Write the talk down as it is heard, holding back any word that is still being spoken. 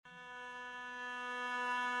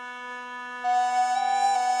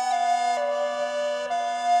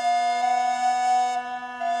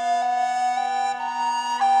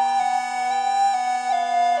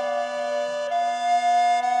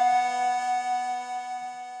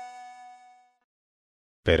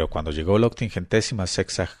Pero cuando llegó la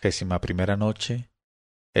 861ª noche,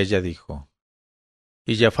 ella dijo,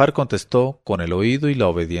 y Jafar contestó con el oído y la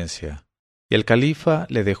obediencia, y el califa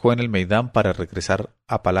le dejó en el Meidán para regresar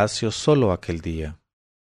a palacio solo aquel día.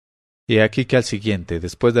 Y aquí que al siguiente,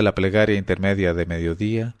 después de la plegaria intermedia de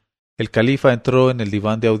mediodía, el califa entró en el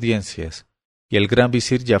diván de audiencias, y el gran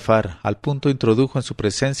visir Jafar al punto introdujo en su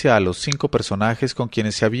presencia a los 5 personajes con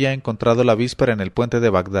quienes se había encontrado la víspera en el puente de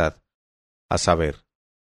Bagdad, a saber,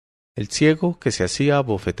 el ciego que se hacía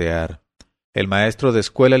abofetear, el maestro de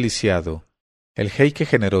escuela lisiado, el jeique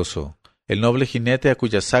generoso, el noble jinete a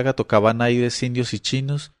cuya saga tocaban aires indios y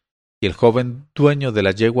chinos, y el joven dueño de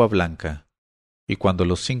la yegua blanca. Y cuando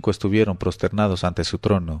los 5 estuvieron prosternados ante su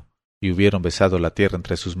trono, y hubieron besado la tierra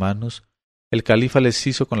entre sus manos, el califa les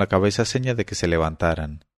hizo con la cabeza seña de que se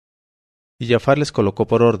levantaran. Y Jafar les colocó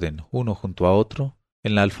por orden, uno junto a otro,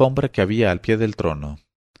 en la alfombra que había al pie del trono.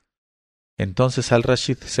 Entonces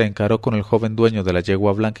al-Rashid se encaró con el joven dueño de la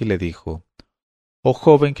yegua blanca y le dijo, «Oh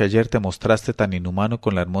joven que ayer te mostraste tan inhumano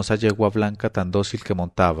con la hermosa yegua blanca tan dócil que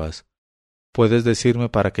montabas, ¿puedes decirme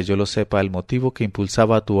para que yo lo sepa el motivo que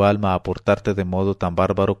impulsaba a tu alma a portarte de modo tan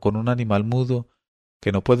bárbaro con un animal mudo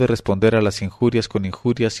que no puede responder a las injurias con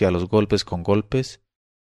injurias y a los golpes con golpes?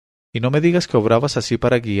 Y no me digas que obrabas así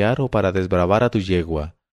para guiar o para desbravar a tu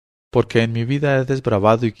yegua, porque en mi vida he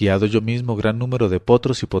desbravado y guiado yo mismo gran número de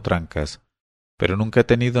potros y potrancas, pero nunca he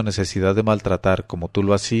tenido necesidad de maltratar, como tú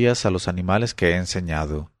lo hacías, a los animales que he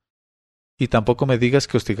enseñado. Y tampoco me digas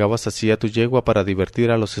que hostigabas así a tu yegua para divertir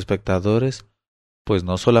a los espectadores, pues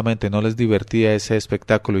no solamente no les divertía ese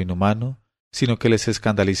espectáculo inhumano, sino que les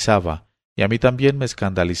escandalizaba, y a mí también me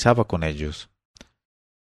escandalizaba con ellos.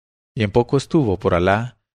 Y en poco estuvo, por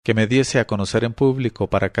Alá, que me diese a conocer en público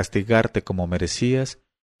para castigarte como merecías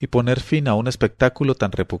y poner fin a un espectáculo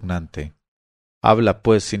tan repugnante. Habla,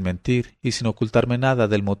 pues, sin mentir y sin ocultarme nada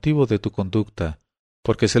del motivo de tu conducta,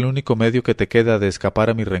 porque es el único medio que te queda de escapar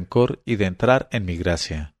a mi rencor y de entrar en mi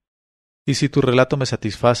gracia. Y si tu relato me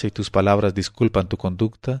satisface y tus palabras disculpan tu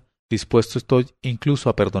conducta, dispuesto estoy incluso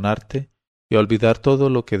a perdonarte y a olvidar todo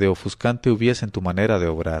lo que de ofuscante hubiese en tu manera de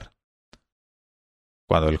obrar».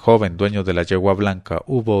 Cuando el joven dueño de la yegua blanca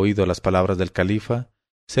hubo oído las palabras del califa,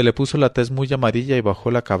 se le puso la tez muy amarilla y bajó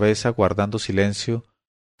la cabeza guardando silencio,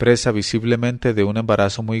 presa visiblemente de un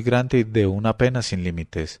embarazo muy grande y de una pena sin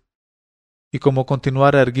límites. Y como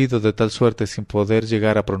continuara erguido de tal suerte sin poder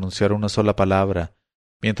llegar a pronunciar una sola palabra,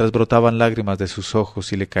 mientras brotaban lágrimas de sus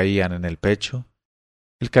ojos y le caían en el pecho,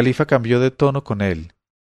 el califa cambió de tono con él,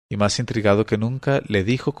 y más intrigado que nunca le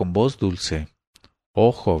dijo con voz dulce,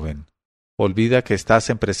 «Oh joven, olvida que estás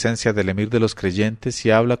en presencia del emir de los creyentes y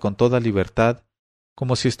habla con toda libertad,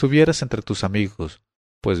 como si estuvieras entre tus amigos,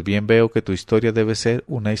 pues bien veo que tu historia debe ser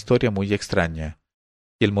una historia muy extraña,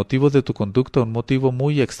 y el motivo de tu conducta un motivo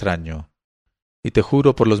muy extraño, y te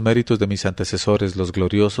juro por los méritos de mis antecesores los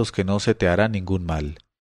gloriosos que no se te hará ningún mal».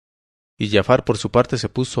 Y Jafar por su parte se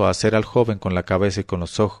puso a hacer al joven con la cabeza y con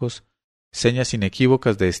los ojos señas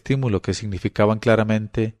inequívocas de estímulo que significaban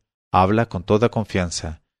claramente «habla con toda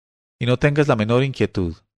confianza, y no tengas la menor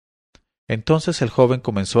inquietud». Entonces el joven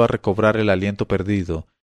comenzó a recobrar el aliento perdido,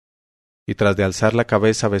 y tras de alzar la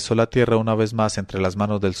cabeza besó la tierra una vez más entre las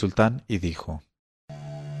manos del sultán y dijo: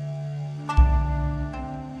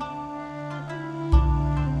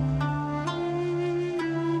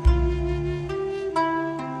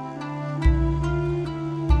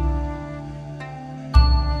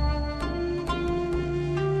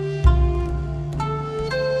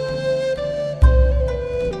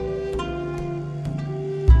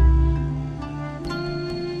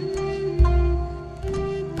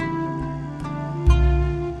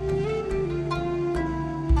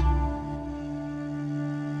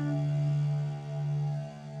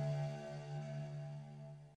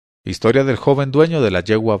 Historia del joven dueño de la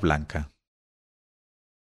yegua blanca.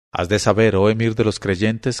 Has de saber, oh emir de los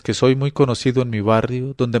creyentes, que soy muy conocido en mi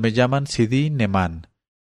barrio, donde me llaman Sidi Nemán,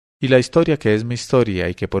 y la historia que es mi historia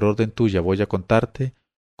y que por orden tuya voy a contarte,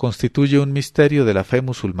 constituye un misterio de la fe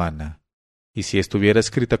musulmana, y si estuviera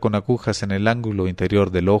escrita con agujas en el ángulo interior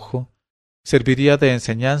del ojo, serviría de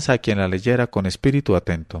enseñanza a quien la leyera con espíritu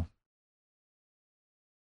atento.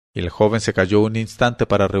 Y el joven se calló un instante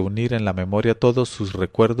para reunir en la memoria todos sus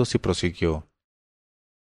recuerdos y prosiguió: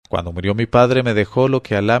 Cuando murió mi padre me dejó lo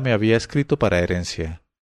que Alá me había escrito para herencia,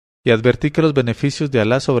 y advertí que los beneficios de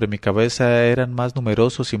Alá sobre mi cabeza eran más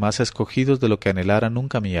numerosos y más escogidos de lo que anhelara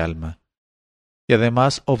nunca mi alma. Y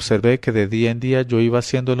además observé que de día en día yo iba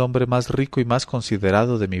siendo el hombre más rico y más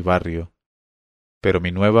considerado de mi barrio. Pero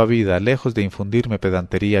mi nueva vida, lejos de infundirme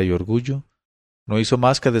pedantería y orgullo, no hizo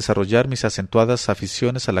más que desarrollar mis acentuadas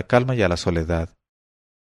aficiones a la calma y a la soledad.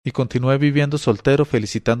 y continué viviendo soltero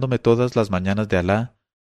felicitándome todas las mañanas de Alá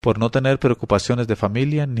por no tener preocupaciones de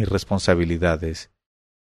familia ni responsabilidades.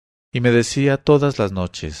 Y me decía todas las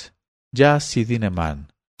noches, «Ya Sidi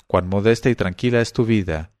Neman, cuán modesta y tranquila es tu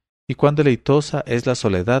vida, y cuán deleitosa es la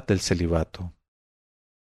soledad del celibato».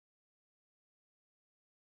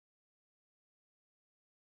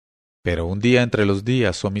 Pero un día entre los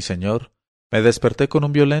días, oh mi señor, me desperté con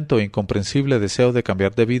un violento e incomprensible deseo de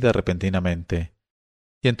cambiar de vida repentinamente,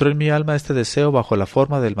 y entró en mi alma este deseo bajo la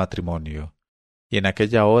forma del matrimonio, y en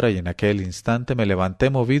aquella hora y en aquel instante me levanté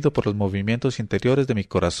movido por los movimientos interiores de mi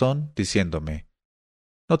corazón, diciéndome,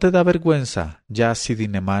 ¿no te da vergüenza, ya Sidi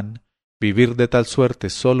Nemán, vivir de tal suerte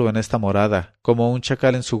solo en esta morada, como un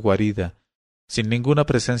chacal en su guarida, sin ninguna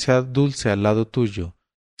presencia dulce al lado tuyo,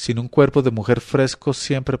 sin un cuerpo de mujer fresco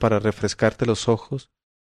siempre para refrescarte los ojos,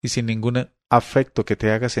 y sin ningún afecto que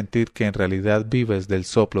te haga sentir que en realidad vives del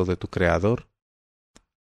soplo de tu Creador?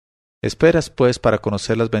 ¿Esperas, pues, para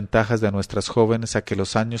conocer las ventajas de nuestras jóvenes a que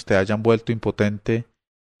los años te hayan vuelto impotente,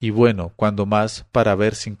 y bueno, cuando más, para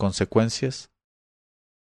ver sin consecuencias?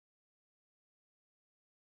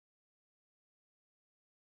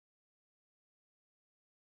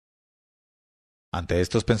 Ante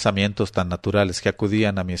estos pensamientos tan naturales que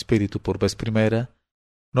acudían a mi espíritu por vez primera,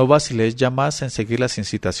 no vacilé ya más en seguir las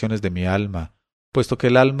incitaciones de mi alma, puesto que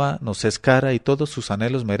el alma nos es cara y todos sus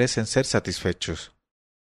anhelos merecen ser satisfechos.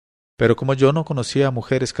 Pero como yo no conocía a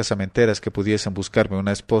mujeres casamenteras que pudiesen buscarme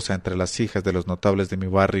una esposa entre las hijas de los notables de mi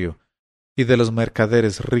barrio y de los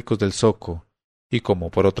mercaderes ricos del zoco, y como,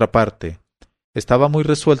 por otra parte, estaba muy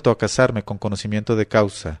resuelto a casarme con conocimiento de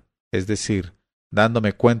causa, es decir,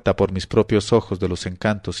 dándome cuenta por mis propios ojos de los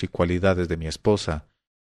encantos y cualidades de mi esposa,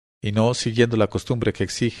 y no siguiendo la costumbre que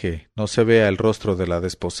exige no se vea el rostro de la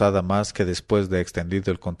desposada más que después de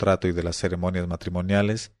extendido el contrato y de las ceremonias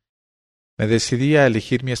matrimoniales, me decidí a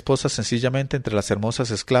elegir mi esposa sencillamente entre las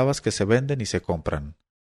hermosas esclavas que se venden y se compran.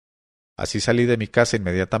 Así salí de mi casa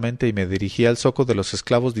inmediatamente y me dirigí al zoco de los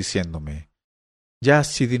esclavos diciéndome, «Ya,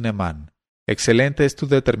 Sidi Nemán, excelente es tu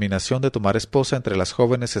determinación de tomar esposa entre las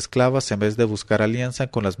jóvenes esclavas en vez de buscar alianza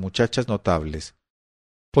con las muchachas notables,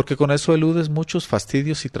 porque con eso eludes muchos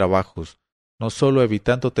fastidios y trabajos, no sólo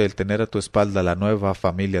evitándote el tener a tu espalda la nueva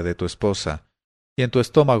familia de tu esposa, y en tu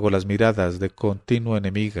estómago las miradas de continuo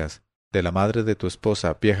enemigas, de la madre de tu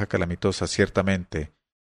esposa, vieja calamitosa ciertamente,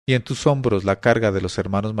 y en tus hombros la carga de los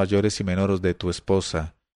hermanos mayores y menores de tu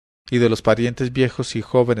esposa, y de los parientes viejos y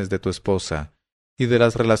jóvenes de tu esposa, y de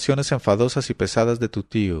las relaciones enfadosas y pesadas de tu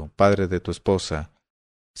tío, padre de tu esposa,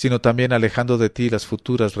 sino también alejando de ti las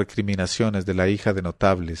futuras recriminaciones de la hija de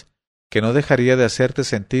notables, que no dejaría de hacerte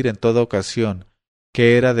sentir en toda ocasión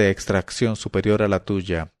que era de extracción superior a la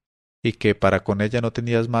tuya, y que para con ella no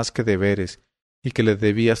tenías más que deberes, y que le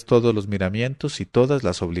debías todos los miramientos y todas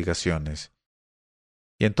las obligaciones.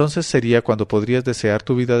 Y entonces sería cuando podrías desear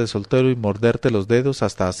tu vida de soltero y morderte los dedos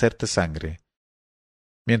hasta hacerte sangre.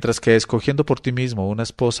 Mientras que escogiendo por ti mismo una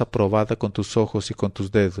esposa probada con tus ojos y con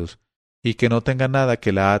tus dedos, y que no tenga nada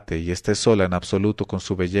que la ate y esté sola en absoluto con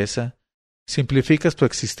su belleza, simplificas tu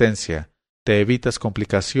existencia, te evitas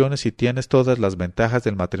complicaciones y tienes todas las ventajas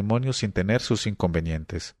del matrimonio sin tener sus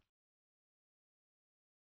inconvenientes.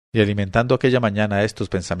 Y alimentando aquella mañana estos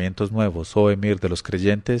pensamientos nuevos, oh emir de los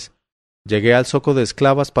creyentes, llegué al zoco de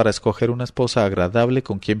esclavas para escoger una esposa agradable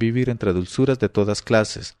con quien vivir entre dulzuras de todas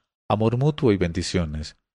clases, amor mutuo y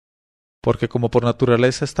bendiciones. Porque como por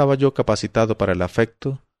naturaleza estaba yo capacitado para el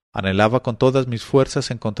afecto, anhelaba con todas mis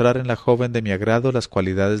fuerzas encontrar en la joven de mi agrado las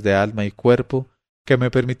cualidades de alma y cuerpo que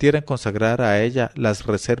me permitieran consagrar a ella las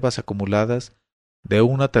reservas acumuladas de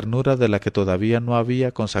una ternura de la que todavía no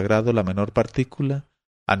había consagrado la menor partícula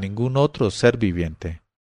a ningún otro ser viviente.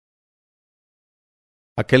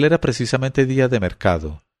 Aquel era precisamente día de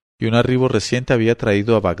mercado, y un arribo reciente había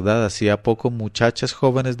traído a Bagdad hacía poco muchachas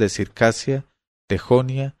jóvenes de Circasia, de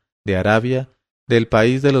Jonia, de Arabia, del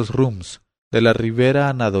país de los Rums, de la ribera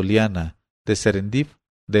anadoliana, de Serendip,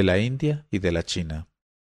 de la India y de la China.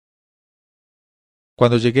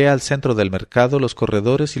 Cuando llegué al centro del mercado, los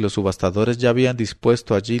corredores y los subastadores ya habían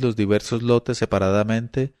dispuesto allí los diversos lotes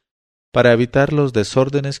separadamente para evitar los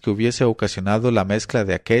desórdenes que hubiese ocasionado la mezcla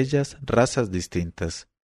de aquellas razas distintas.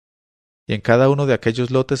 Y en cada uno de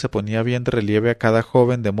aquellos lotes se ponía bien de relieve a cada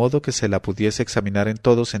joven de modo que se la pudiese examinar en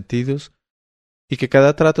todos sentidos y que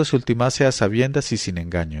cada trato se ultimase a sabiendas y sin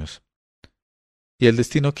engaños. Y el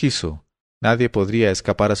destino quiso, nadie podría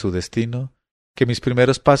escapar a su destino, que mis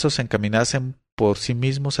primeros pasos se encaminasen por sí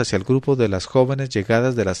mismos hacia el grupo de las jóvenes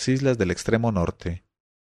llegadas de las islas del extremo norte.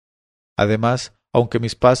 Además, aunque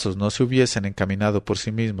mis pasos no se hubiesen encaminado por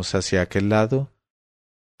sí mismos hacia aquel lado,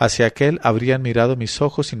 Hacia aquél habrían mirado mis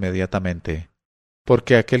ojos inmediatamente,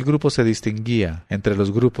 porque aquel grupo se distinguía, entre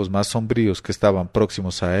los grupos más sombríos que estaban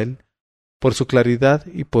próximos a él, por su claridad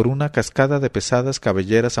y por una cascada de pesadas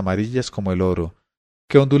cabelleras amarillas como el oro,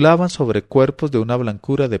 que ondulaban sobre cuerpos de una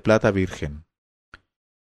blancura de plata virgen.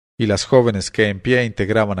 Y las jóvenes que en pie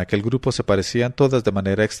integraban aquel grupo se parecían todas de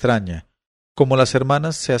manera extraña, como las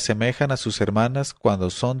hermanas se asemejan a sus hermanas cuando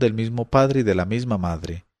son del mismo padre y de la misma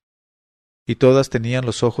madre. Y todas tenían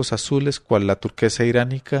los ojos azules cual la turquesa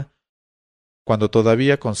iránica, cuando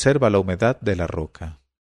todavía conserva la humedad de la roca.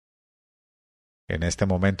 En este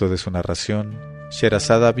momento de su narración,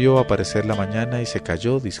 Sherazada vio aparecer la mañana y se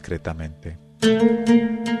calló discretamente.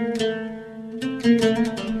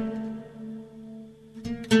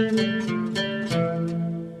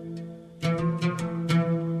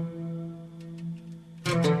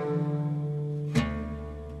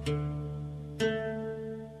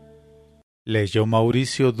 Leyó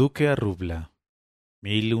Mauricio Duque Arrubla,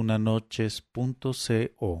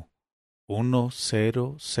 1001noches.co,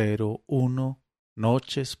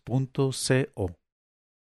 1001noches.co.